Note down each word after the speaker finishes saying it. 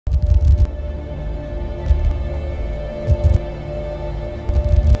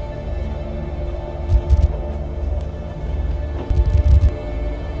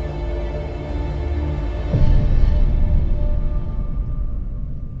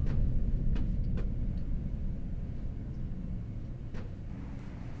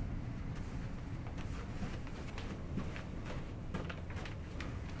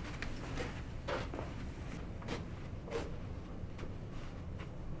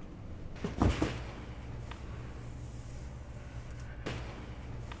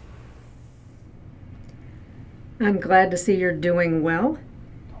I'm glad to see you're doing well.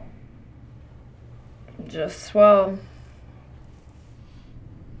 Just swell.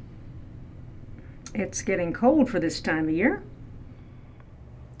 It's getting cold for this time of year.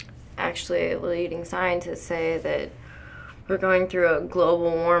 Actually, leading scientists say that we're going through a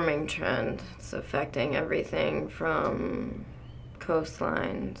global warming trend. It's affecting everything from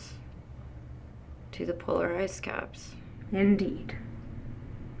coastlines to the polar ice caps. Indeed.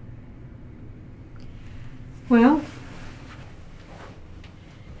 Well,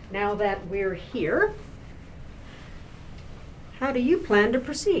 now that we're here, how do you plan to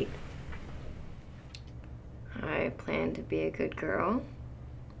proceed? I plan to be a good girl.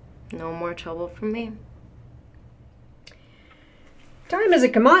 No more trouble for me. Time is a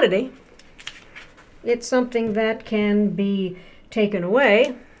commodity. It's something that can be taken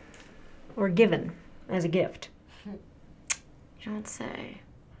away or given as a gift. You don't say.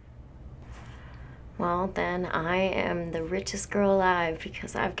 Well, then I am the richest girl alive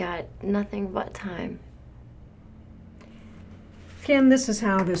because I've got nothing but time. Kim, this is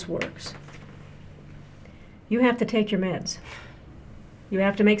how this works. You have to take your meds. You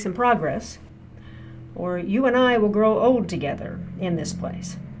have to make some progress, or you and I will grow old together in this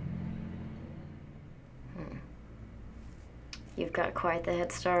place. You've got quite the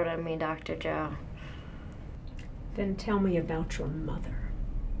head start on me, Dr. Joe. Then tell me about your mother.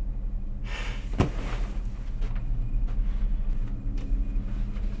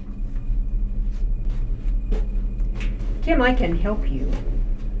 Kim, I can help you.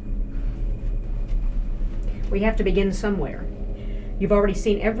 We have to begin somewhere. You've already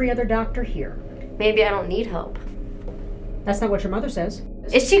seen every other doctor here. Maybe I don't need help. That's not what your mother says.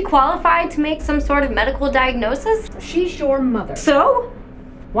 Is she qualified to make some sort of medical diagnosis? She's your mother. So?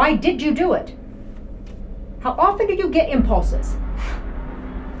 Why did you do it? How often do you get impulses?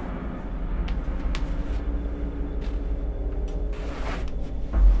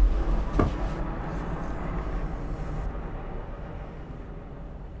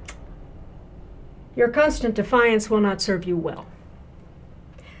 Your constant defiance will not serve you well.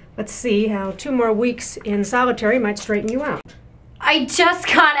 Let's see how 2 more weeks in solitary might straighten you out. I just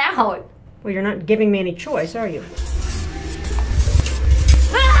got out. Well, you're not giving me any choice, are you?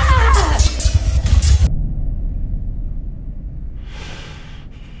 Ah!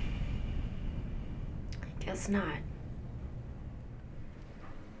 I guess not.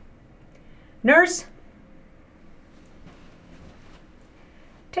 Nurse,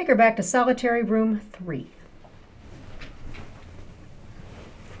 take her back to solitary room 3.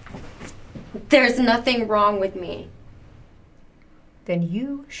 There's nothing wrong with me. Then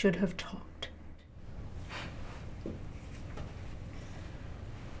you should have talked.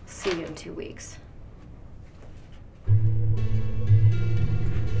 See you in 2 weeks.